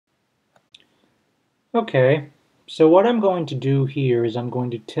Okay, so what I'm going to do here is I'm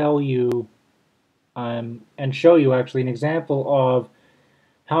going to tell you and show you actually an example of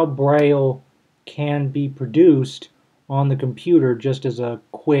how Braille can be produced on the computer, just as a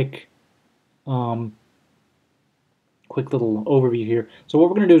um, quick little overview here. So what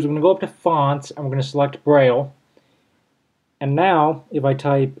we're going to do is we're going to go up to fonts and we're going to select Braille. And now if I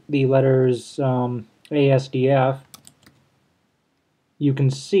type the letters ASDF, you can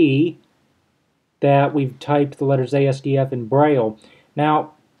see that we've typed the letters ASDF in Braille.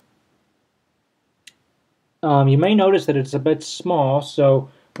 Now you may notice that it's a bit small, so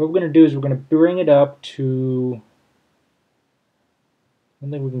what we're going to do is we're going to bring it up to, I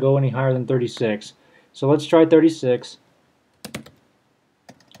don't think we can go any higher than 36. So let's try 36.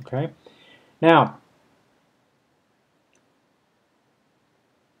 Okay. Now,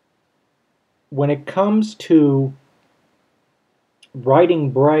 when it comes to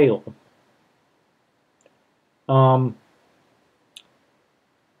writing Braille,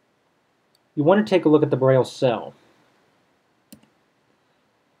 you want to take a look at the Braille cell.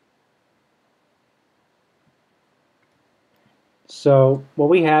 So what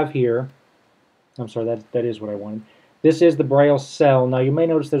we have here, I'm sorry, that is what I wanted. This is the Braille cell. Now you may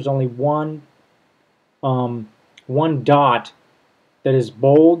notice there's only one dot that is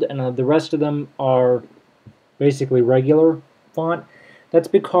bold, and the rest of them are basically regular font. That's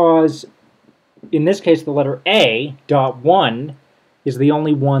because in this case the letter A dot 1 is the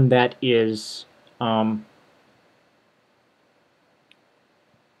only one that is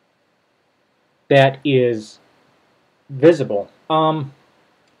visible.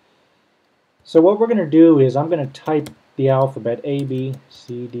 So what we're going to do is I'm going to type the alphabet A, B,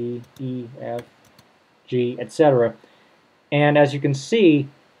 C, D, E, F, G, etc. And as you can see,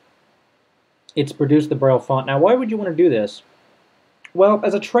 it's produced the Braille font. Now, why would you want to do this? Well,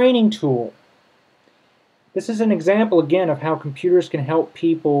 as a training tool. This is an example, again, of how computers can help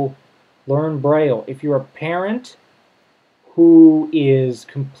people learn Braille. If you're a parent who is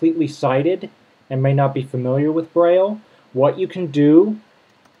completely sighted and may not be familiar with Braille, what you can do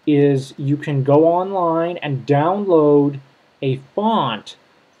is you can go online and download a font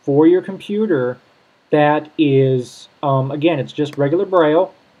for your computer that is, again, it's just regular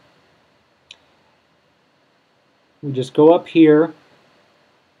Braille. We just go up here,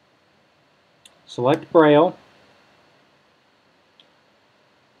 select Braille,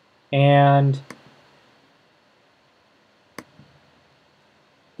 and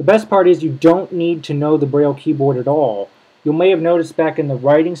the best part is you don't need to know the Braille keyboard at all. You may have noticed back in the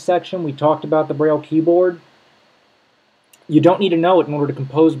writing section we talked about the Braille keyboard. You don't need to know it in order to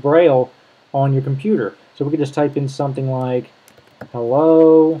compose Braille on your computer. So we could just type in something like,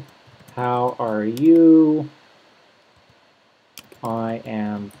 hello, how are you? I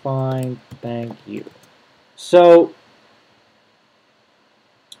am fine, thank you. So,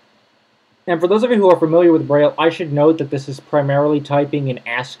 and for those of you who are familiar with Braille, I should note that this is primarily typing in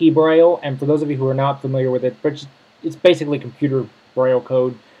ASCII Braille, and for those of you who are not familiar with it, it's basically computer Braille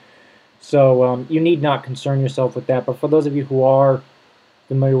code. So you need not concern yourself with that. But for those of you who are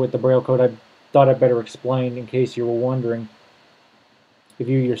familiar with the Braille code, I thought I'd better explain in case you were wondering if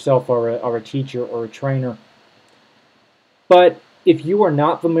you yourself are a teacher or a trainer. But if you are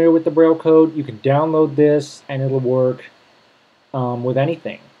not familiar with the Braille code, you can download this and it'll work with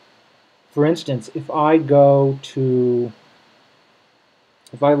anything. For instance, if I launch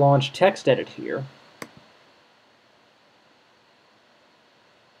TextEdit here,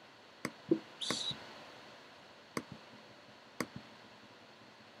 oops,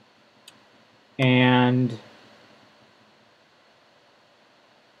 and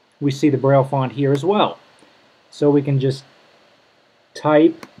we see the Braille font here as well. So we can just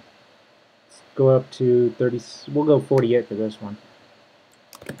type, go up to 30, we'll go 48 for this one.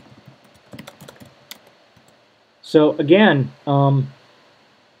 So again,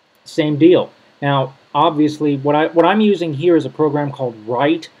 same deal. Now, obviously, what I'm using here is a program called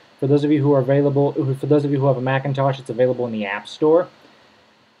Write. For those of you who are for those of you who have a Macintosh, it's available in the App Store.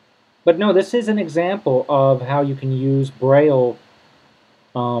 But no, this is an example of how you can use Braille,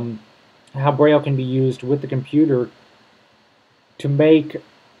 how Braille can be used with the computer to make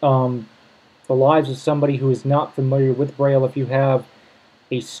the lives of somebody who is not familiar with Braille. If you have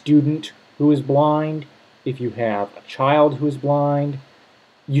a student who is blind, if you have a child who is blind,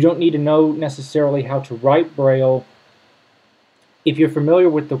 you don't need to know necessarily how to write Braille. If you're familiar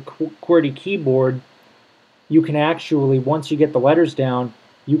with the QWERTY keyboard, you can actually, once you get the letters down,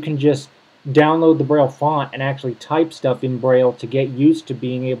 you can just download the Braille font and actually type stuff in Braille to get used to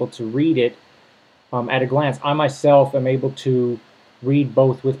being able to read it at a glance. I myself am able to read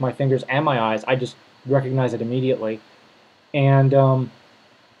both with my fingers and my eyes. I just recognize it immediately. And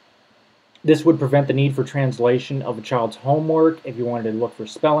this would prevent the need for translation of a child's homework if you wanted to look for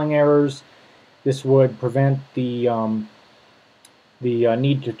spelling errors. This would prevent the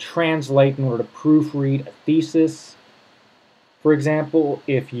need to translate in order to proofread a thesis. For example,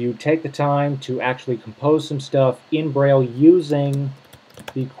 if you take the time to actually compose some stuff in Braille using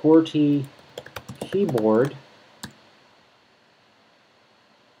the QWERTY keyboard,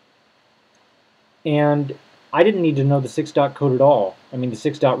 and I didn't need to know the 6-dot code at all. I mean, the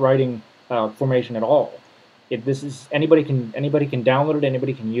 6-dot writing formation at all. This is anybody can download it.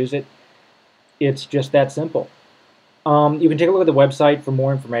 Anybody can use it. It's just that simple. You can take a look at the website for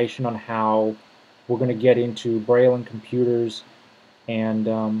more information on how we're going to get into Braille and computers, and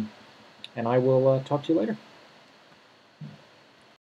I will talk to you later.